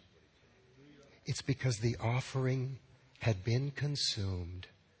finished," it's because the offering had been consumed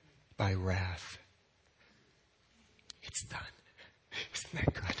by wrath. It's done. Isn't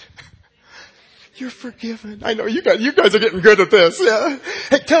that good? You're forgiven. I know you guys are getting good at this. Yeah.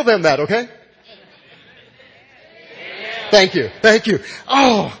 Hey, tell them that, okay? Thank you.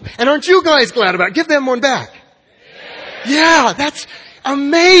 Oh, and aren't you guys glad about it? Give them one back. Yeah, that's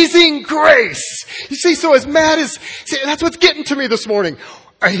amazing grace. You see, so as Matt that's what's getting to me this morning.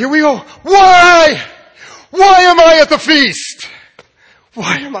 All right, here we go. Why? Why am I at the feast?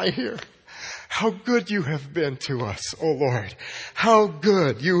 Why am I here? How good you have been to us, oh Lord. How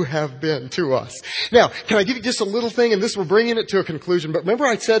good you have been to us. Now, can I give you just a little thing, and this we're bringing it to a conclusion. But remember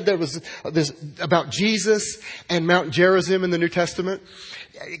I said there was this about Jesus and Mount Gerizim in the New Testament?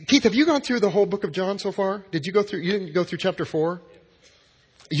 Keith, have you gone through the whole book of John so far? You didn't go through chapter 4?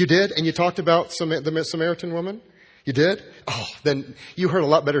 You did? And you talked about the Samaritan woman? You did? Oh, then you heard a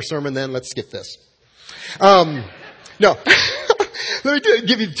lot better sermon then. Let's skip this. No. Let me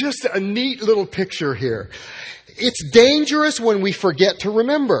give you just a neat little picture here. It's dangerous when we forget to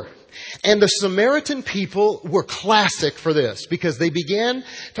remember. And the Samaritan people were classic for this because they began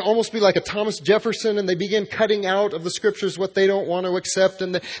to almost be like a Thomas Jefferson, and they began cutting out of the scriptures what they don't want to accept,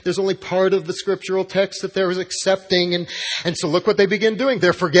 and there's only part of the scriptural text that they're accepting. And so look what they begin doing.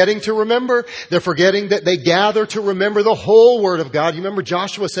 They're forgetting to remember. They're forgetting that they gather to remember the whole Word of God. You remember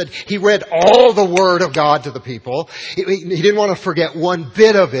Joshua said he read all the Word of God to the people. He didn't want to forget one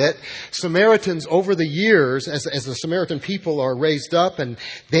bit of it. Samaritans over the years, as the Samaritan people are raised up, and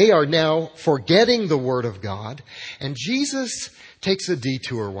they are now forgetting the Word of God. And Jesus takes a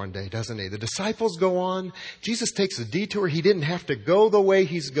detour one day, doesn't He? The disciples go on. Jesus takes a detour. He didn't have to go the way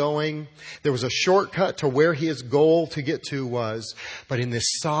He's going. There was a shortcut to where His goal to get to was. But in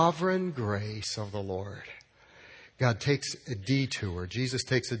this sovereign grace of the Lord, God takes a detour. Jesus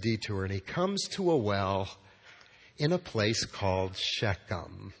takes a detour, and He comes to a well in a place called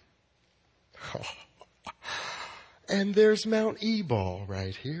Shechem. And there's Mount Ebal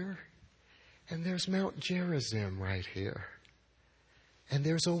right here. And there's Mount Gerizim right here. And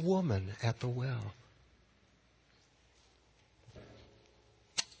there's a woman at the well.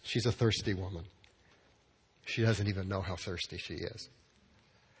 She's a thirsty woman. She doesn't even know how thirsty she is.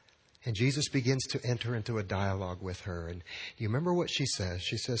 And Jesus begins to enter into a dialogue with her. And you remember what she says?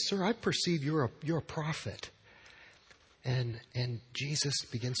 She says, "Sir, I perceive you're a prophet." And Jesus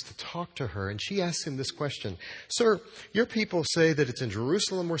begins to talk to her. And she asks him this question. "Sir, your people say that it's in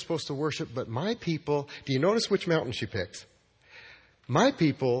Jerusalem we're supposed to worship, but my people," do you notice which mountain she picks? "My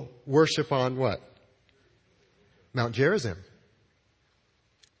people worship on" what? Mount Gerizim.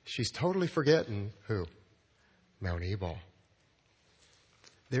 She's totally forgetting who? Mount Ebal.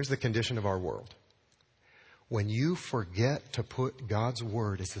 There's the condition of our world. When you forget to put God's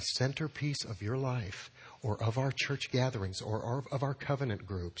word as the centerpiece of your life or of our church gatherings or of our covenant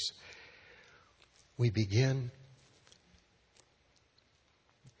groups, we begin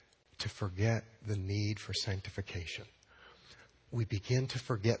to forget the need for sanctification. We begin to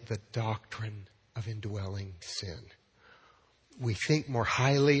forget the doctrine of indwelling sin. We think more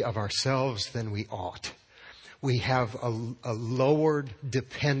highly of ourselves than we ought. We have a lowered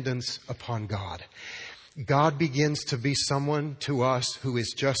dependence upon God. God begins to be someone to us who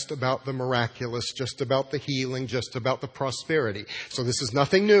is just about the miraculous, just about the healing, just about the prosperity. So this is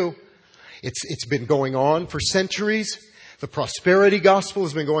nothing new. It's been going on for centuries. The prosperity gospel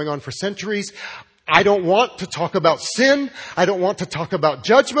has been going on for centuries. I don't want to talk about sin. I don't want to talk about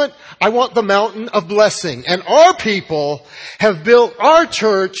judgment. I want the mountain of blessing. And our people have built our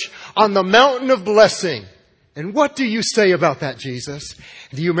church on the mountain of blessing. And what do you say about that, Jesus?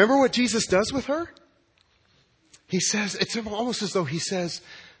 Do you remember what Jesus does with her? He says, it's almost as though he says,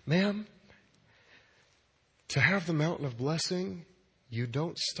 "Ma'am, to have the mountain of blessing, you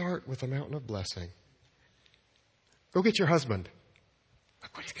don't start with the mountain of blessing. Go get your husband."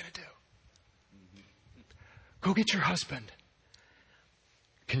 Look what he's going to do. Go get your husband.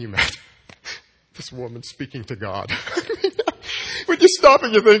 Can you imagine this woman speaking to God? When you stop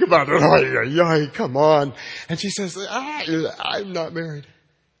and you think about it, oh, come on. And she says, "I'm not married."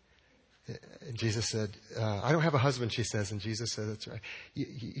 And Jesus said, "I don't have a husband," she says. And Jesus said, "That's right.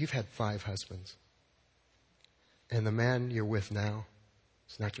 You've had 5 husbands. And the man you're with now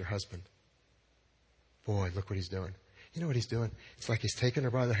is not your husband." Boy, look what he's doing. You know what he's doing? It's like he's taking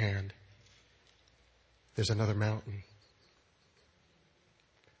her by the hand. There's another mountain.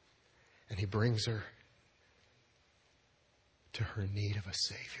 And he brings her to her need of a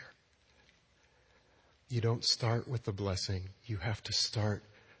Savior. You don't start with the blessing. You have to start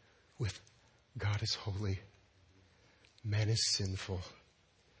with God is holy. Man is sinful.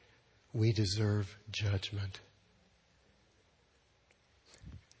 We deserve judgment.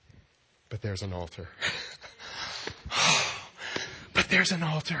 But there's an altar. But there's an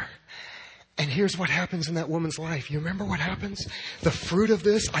altar. And here's what happens in that woman's life. You remember what happens? The fruit of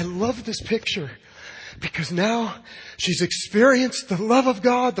this. I love this picture. Because now she's experienced the love of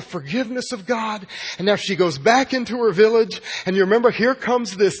God, the forgiveness of God. And now she goes back into her village. And you remember, here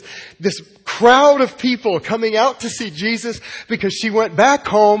comes this crowd of people coming out to see Jesus, because she went back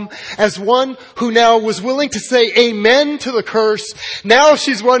home as one who now was willing to say amen to the curse. Now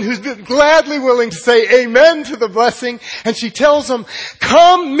she's one who's gladly willing to say amen to the blessing. And she tells them,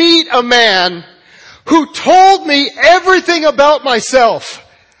 "Come meet a man who told me everything about myself."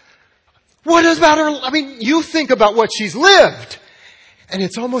 What is about her? I mean, you think about what she's lived. And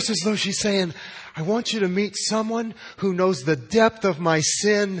it's almost as though she's saying, "I want you to meet someone who knows the depth of my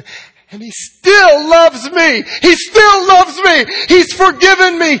sin. And he still loves me. He still loves me. He's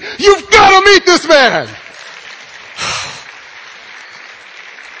forgiven me. You've got to meet this man.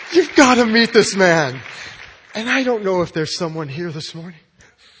 You've got to meet this man." And I don't know if there's someone here this morning.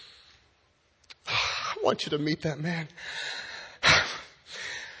 I want you to meet that man.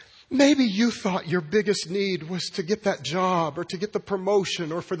 Maybe you thought your biggest need was to get that job, or to get the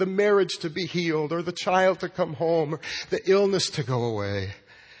promotion, or for the marriage to be healed, or the child to come home, or the illness to go away.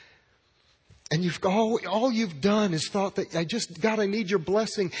 And all you've done is thought that, God, I need your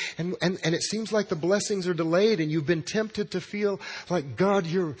blessing. And it seems like the blessings are delayed, and you've been tempted to feel like, "God,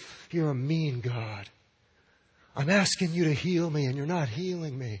 you're a mean God. I'm asking you to heal me and you're not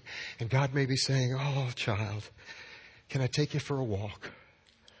healing me." And God may be saying, "Oh, child, can I take you for a walk?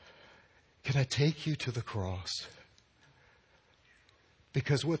 Can I take you to the cross?"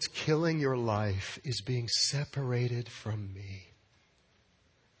 Because what's killing your life is being separated from me.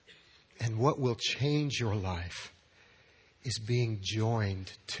 And what will change your life is being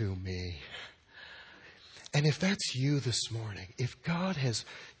joined to me. And if that's you this morning, if God has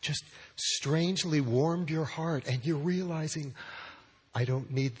just strangely warmed your heart and you're realizing, "I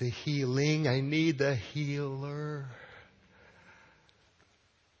don't need the healing, I need the healer.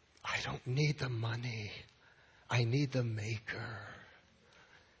 I don't need the money, I need the maker."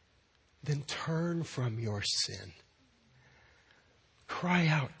 then turn from your sin. Cry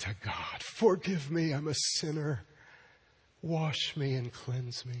out to God, forgive me, I'm a sinner. Wash me and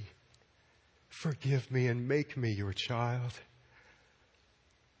cleanse me. Forgive me and make me your child.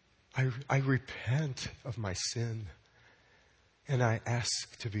 I repent of my sin and I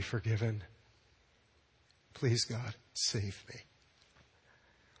ask to be forgiven. Please, God, save me.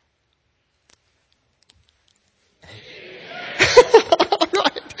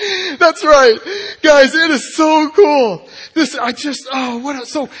 That's right. Guys, it is so cool.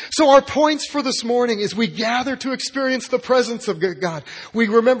 So our points for this morning is we gather to experience the presence of God. We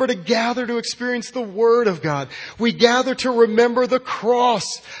remember to gather to experience the Word of God. We gather to remember the cross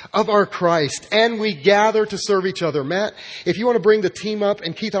of our Christ. And we gather to serve each other. Matt, if you want to bring the team up,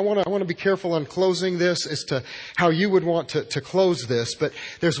 and Keith, I want to be careful on closing this as to how you would want to close this. But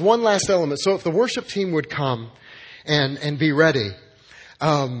there's one last element. So if the worship team would come and be ready.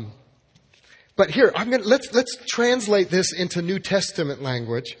 But here, let's translate this into New Testament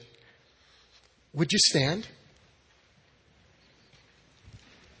language. Would you stand?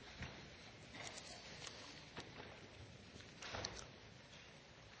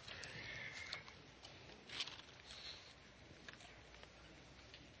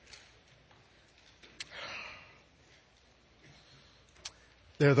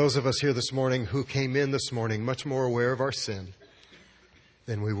 There are those of us here this morning who came in this morning much more aware of our sin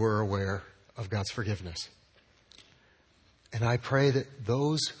than we were aware of God's forgiveness. And I pray that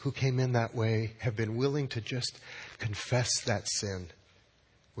those who came in that way have been willing to just confess that sin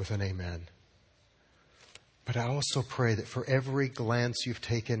with an amen. But I also pray that for every glance you've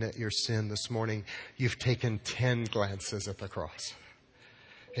taken at your sin this morning, you've taken 10 glances at the cross.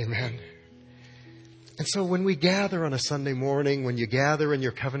 Amen. And so when we gather on a Sunday morning, when you gather in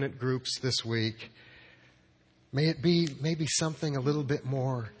your covenant groups this week, may it be maybe something a little bit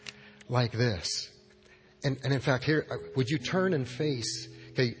more like this. And in fact, here, would you turn and face,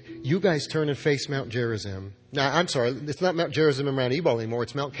 okay, you guys turn and face Mount Gerizim. Now, I'm sorry, it's not Mount Gerizim and Mount Ebal anymore,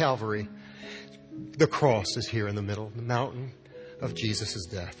 it's Mount Calvary. The cross is here in the middle, the mountain of Jesus'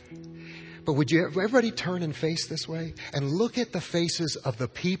 death. But would you everybody turn and face this way? And look at the faces of the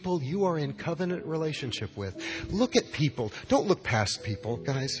people you are in covenant relationship with. Look at people. Don't look past people,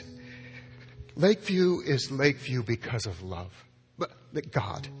 guys. Lakeview is Lakeview because of love. But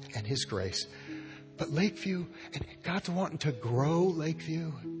God and His grace. But Lakeview, and God's wanting to grow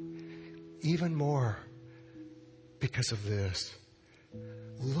Lakeview even more because of this.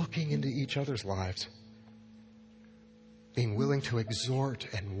 Looking into each other's lives. Being willing to exhort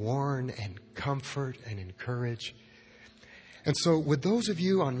and warn and comfort and encourage. And so with those of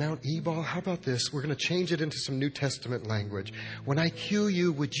you on Mount Ebal, how about this? We're going to change it into some New Testament language. When I cue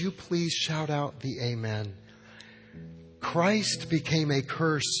you, would you please shout out the amen? Christ became a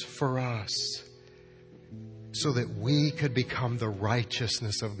curse for us so that we could become the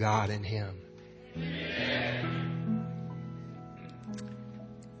righteousness of God in Him.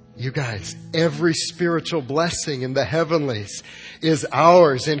 You guys, every spiritual blessing in the heavenlies is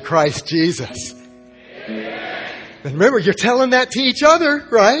ours in Christ Jesus. And remember, you're telling that to each other,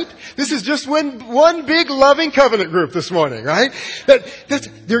 right? This is just one big loving covenant group this morning, right?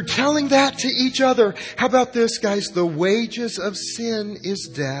 They're telling that to each other. How about this, guys? The wages of sin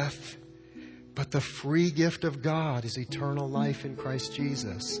is death, but the free gift of God is eternal life in Christ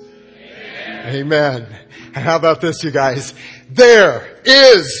Jesus. Amen. And how about this, you guys? There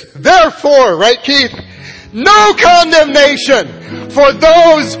is, therefore, right, Keith? No condemnation for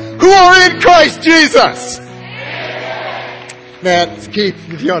those who are in Christ Jesus. Matt, Keith,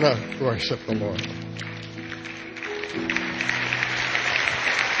 if you want to worship the Lord.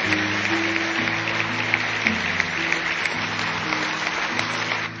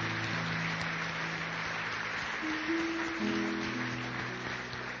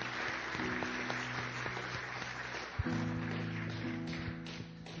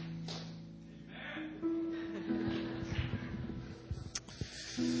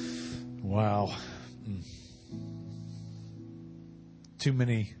 Wow. Too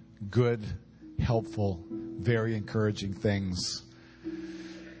many good, helpful, very encouraging things.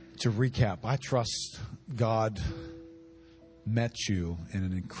 To recap, I trust God met you in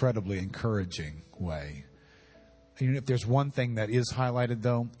an incredibly encouraging way. You know, if there's one thing that is highlighted,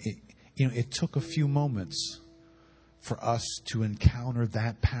 though, it took a few moments for us to encounter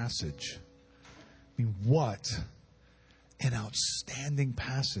that passage. I mean, what an outstanding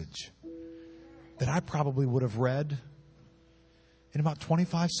passage that I probably would have read in about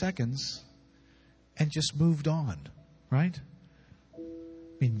 25 seconds and just moved on, right? I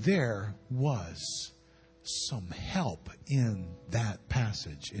mean, there was some help in that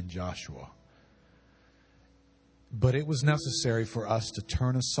passage in Joshua. But it was necessary for us to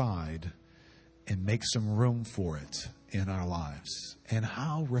turn aside and make some room for it in our lives. And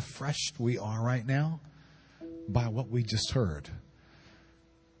how refreshed we are right now by what we just heard.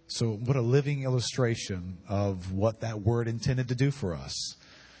 So what a living illustration of what that word intended to do for us.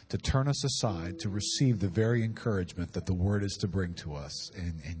 To turn us aside to receive the very encouragement that the word is to bring to us.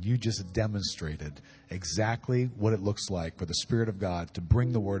 And you just demonstrated exactly what it looks like for the Spirit of God to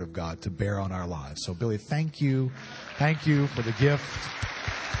bring the word of God to bear on our lives. So Billy, thank you. Thank you for the gift,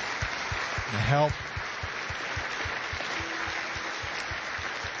 the help.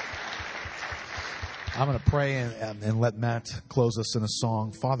 I'm going to pray and let Matt close us in a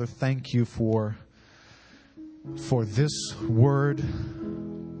song. Father, thank you for this word.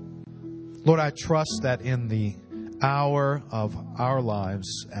 Lord, I trust that in the hour of our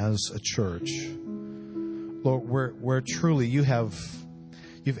lives as a church, Lord, where truly you've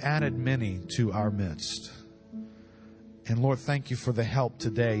added many to our midst. And Lord, thank you for the help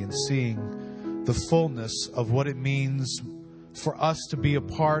today in seeing the fullness of what it means for us to be a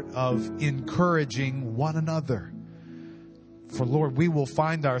part of encouraging one another. For Lord, we will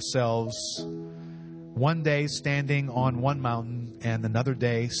find ourselves one day standing on one mountain and another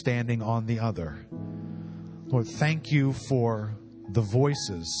day standing on the other. Lord, thank you for the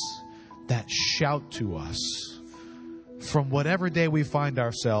voices that shout to us from whatever day we find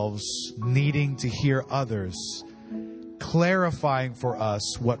ourselves needing to hear others, clarifying for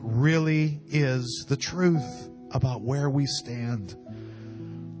us what really is the truth about where we stand.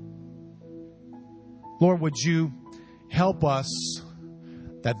 Lord, would you help us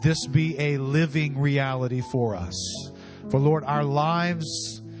that this be a living reality for us. For Lord, our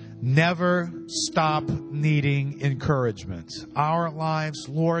lives never stop needing encouragement. Our lives,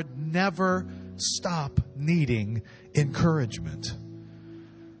 Lord, never stop needing encouragement.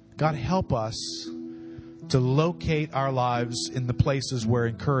 God, help us to locate our lives in the places where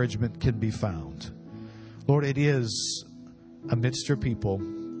encouragement can be found. Lord, it is amidst your people,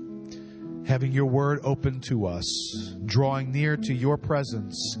 having your word open to us, drawing near to your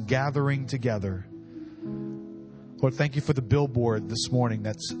presence, gathering together. Lord, thank you for the billboard this morning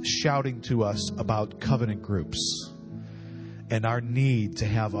that's shouting to us about covenant groups and our need to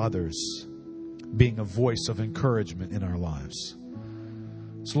have others being a voice of encouragement in our lives.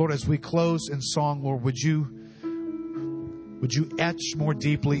 So, Lord, as we close in song, Lord, would you etch more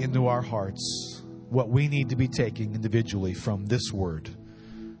deeply into our hearts what we need to be taking individually from this word?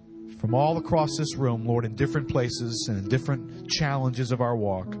 From all across this room, Lord, in different places and in different challenges of our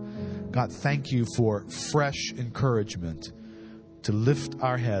walk, God, thank you for fresh encouragement to lift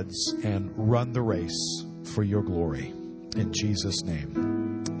our heads and run the race for your glory. In Jesus'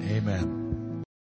 name, amen.